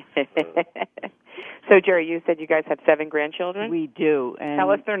 So, Jerry, you said you guys have 7 grandchildren? We do. And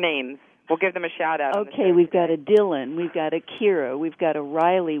tell us their names. We'll give them a shout-out. Okay, we've got a Dylan, we've got a Kira, we've got a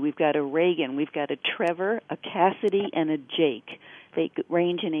Riley, we've got a Reagan, we've got a Trevor, a Cassidy, and a Jake. They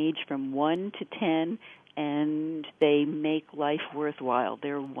range in age from 1 to 10, and they make life worthwhile.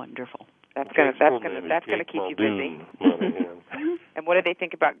 They're wonderful. That's gonna keep you busy. And what do they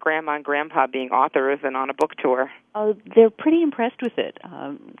think about Grandma and Grandpa being authors and on a book tour? Oh, they're pretty impressed with it.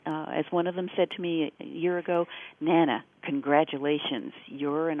 As one of them said to me a year ago, "Nana, congratulations,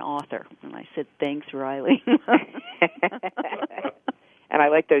 you're an author." And I said, "Thanks, Riley." And I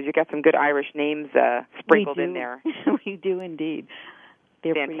like those. You got some good Irish names sprinkled in there. We do indeed.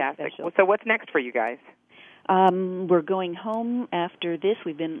 They're fantastic. Pretty special. So what's next for you guys? We're going home after this.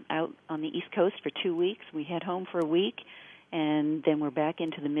 We've been out on the East Coast for 2 weeks. We head home for a week, and then we're back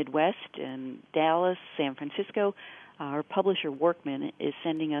into the Midwest and Dallas, San Francisco. Our publisher, Workman, is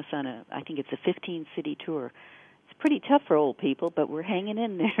sending us on I think it's a 15-city tour. It's pretty tough for old people, but we're hanging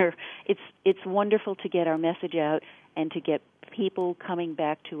in there. It's wonderful to get our message out and to get people coming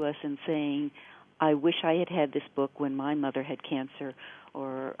back to us and saying, "I wish I had had this book when my mother had cancer,"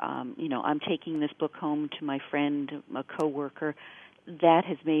 or, "I'm taking this book home to my friend, a coworker." That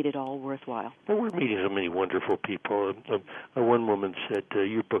has made it all worthwhile. Well, we're meeting so many wonderful people. One woman said,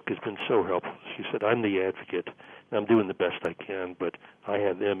 "Your book has been so helpful." She said, "I'm the advocate, and I'm doing the best I can, but I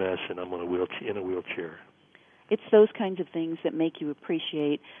have MS, and I'm in a wheelchair." It's those kinds of things that make you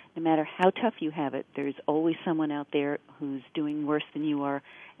appreciate, no matter how tough you have it, there's always someone out there who's doing worse than you are,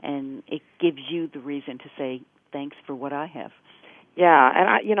 and it gives you the reason to say, thanks for what I have. Yeah,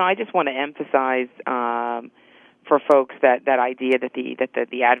 and I just want to emphasize for folks that idea that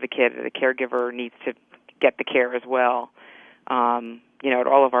the advocate or the caregiver needs to get the care as well. At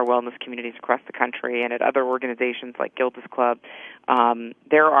all of our wellness communities across the country and at other organizations like Gilda's Club,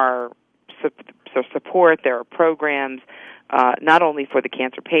 there are support, there are programs, not only for the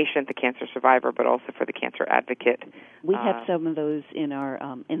cancer patient, the cancer survivor, but also for the cancer advocate. We have some of those in our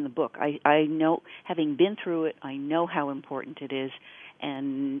in the book. I know, having been through it, I know how important it is,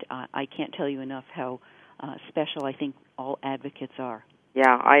 and I can't tell you enough how special I think all advocates are.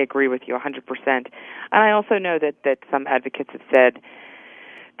 Yeah, I agree with you 100%. And I also know that some advocates have said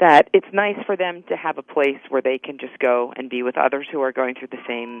that it's nice for them to have a place where they can just go and be with others who are going through the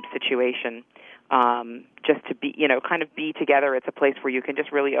same situation, just to be, kind of be together. It's a place where you can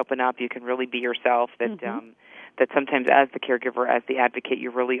just really open up, you can really be yourself, that that sometimes as the caregiver, as the advocate,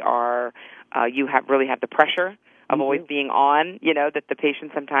 you really are, really have the pressure of always being on, that the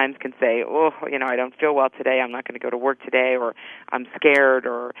patient sometimes can say, I don't feel well today, I'm not going to go to work today, or I'm scared,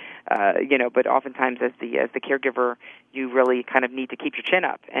 or, but oftentimes as the caregiver, you really kind of need to keep your chin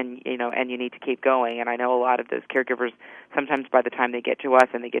up, and you need to keep going. And I know a lot of those caregivers, sometimes by the time they get to us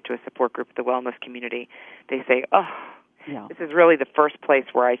and they get to a support group, the wellness community, they say, this is really the first place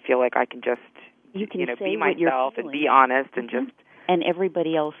where I feel like I can just, be myself and be honest and just... And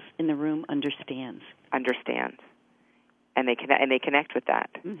everybody else in the room understands. And they connect with that.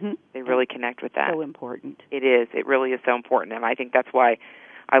 Mm-hmm. They really connect with that. So important. It is. It really is so important, and I think that's why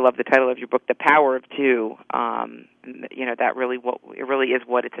I love the title of your book, "The Power of Two." That really is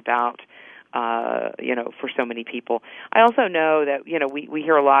what it's about. For so many people. I also know that we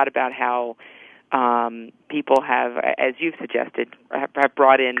hear a lot about how people have, as you've suggested, have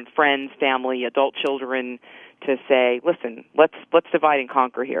brought in friends, family, adult children to say, "Listen, let's divide and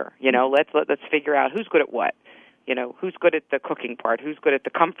conquer here. Let's figure out who's good at what." Who's good at the cooking part, who's good at the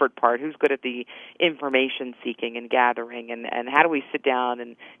comfort part, who's good at the information seeking and gathering, and how do we sit down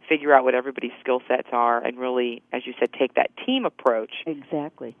and figure out what everybody's skill sets are and really, as you said, take that team approach.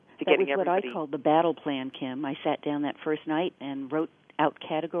 Exactly. To that was getting what I everybody... called the battle plan, Kim. I sat down that first night and wrote out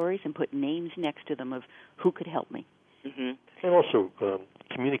categories and put names next to them of who could help me. Mm-hmm. And also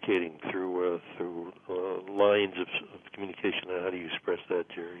communicating through lines of communication. How do you express that,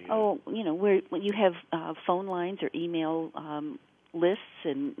 Jerry? Where you have phone lines or email lists,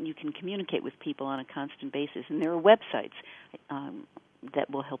 and you can communicate with people on a constant basis. And there are websites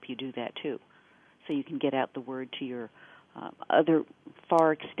that will help you do that too, so you can get out the word to your other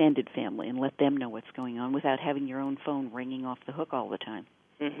far extended family and let them know what's going on without having your own phone ringing off the hook all the time.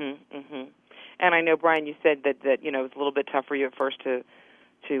 Mm-hmm. Mm-hmm. And I know, Brian, you said that it was a little bit tough for you at first to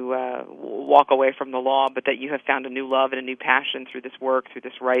walk away from the law, but that you have found a new love and a new passion through this work, through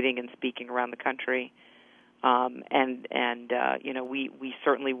this writing and speaking around the country. We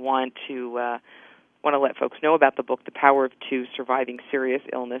certainly want to let folks know about the book, The Power of Two, Surviving Serious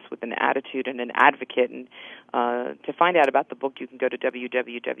Illness with an Attitude and an Advocate. And to find out about the book, you can go to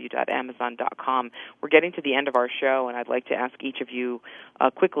www.amazon.com. We're getting to the end of our show, and I'd like to ask each of you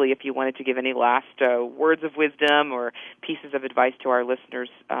quickly if you wanted to give any last words of wisdom or pieces of advice to our listeners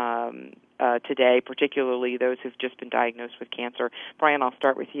today, particularly those who've just been diagnosed with cancer. Brian, I'll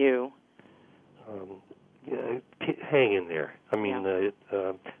start with you. Hang in there.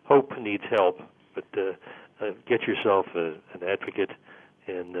 Hope needs help. But get yourself an advocate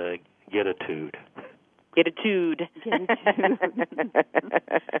and get a tude. Get a tude.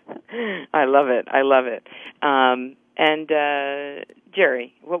 I love it. And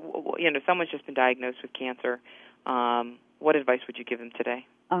Jerry, someone's just been diagnosed with cancer. What advice would you give them today?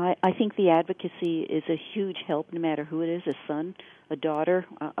 I think the advocacy is a huge help, no matter who it is, a son, a daughter,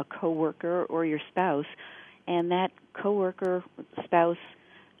 a coworker, or your spouse. And that coworker, spouse,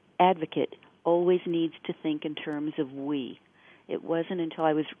 advocate always needs to think in terms of we. It wasn't until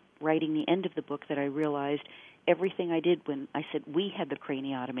I was writing the end of the book that I realized everything I did when I said we had the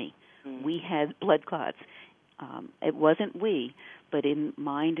craniotomy, we had blood clots. It wasn't we, but in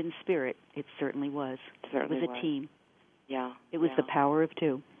mind and spirit, it certainly was. It was a team. Yeah. It was the power of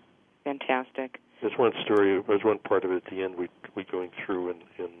two. Fantastic. There's one story. There's one part of it at the end. We going through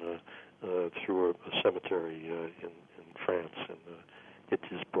through a cemetery in France, and it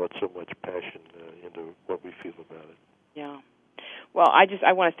just brought so much passion into what we feel about it. Yeah. Well,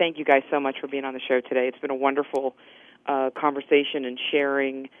 I want to thank you guys so much for being on the show today. It's been a wonderful conversation and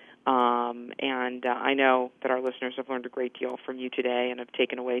sharing. And I know that our listeners have learned a great deal from you today and have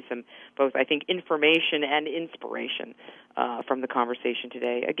taken away some, both, I think, information and inspiration from the conversation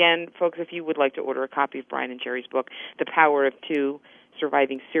today. Again, folks, if you would like to order a copy of Brian and Jerry's book, The Power of Two,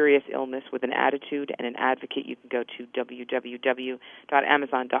 Surviving Serious Illness with an Attitude and an Advocate, you can go to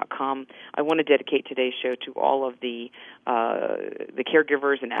www.amazon.com. I want to dedicate today's show to all of the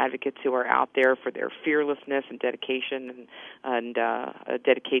caregivers and advocates who are out there for their fearlessness and dedication, and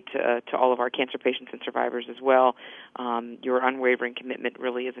dedicate to all of our cancer patients and survivors as well. Your unwavering commitment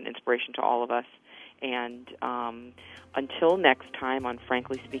really is an inspiration to all of us. And until next time on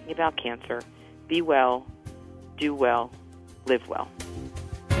Frankly Speaking About Cancer, be well, do well, live well.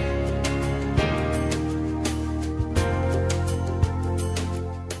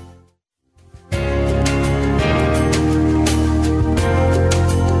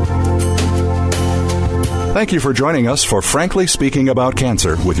 Thank you for joining us for Frankly Speaking About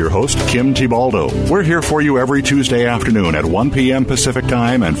Cancer with your host, Kim Thibaldo. We're here for you every Tuesday afternoon at 1 p.m. Pacific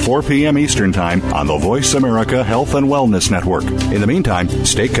Time and 4 p.m. Eastern Time on the Voice America Health and Wellness Network. In the meantime,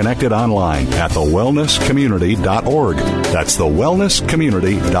 stay connected online at thewellnesscommunity.org. That's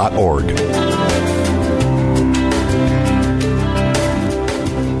thewellnesscommunity.org.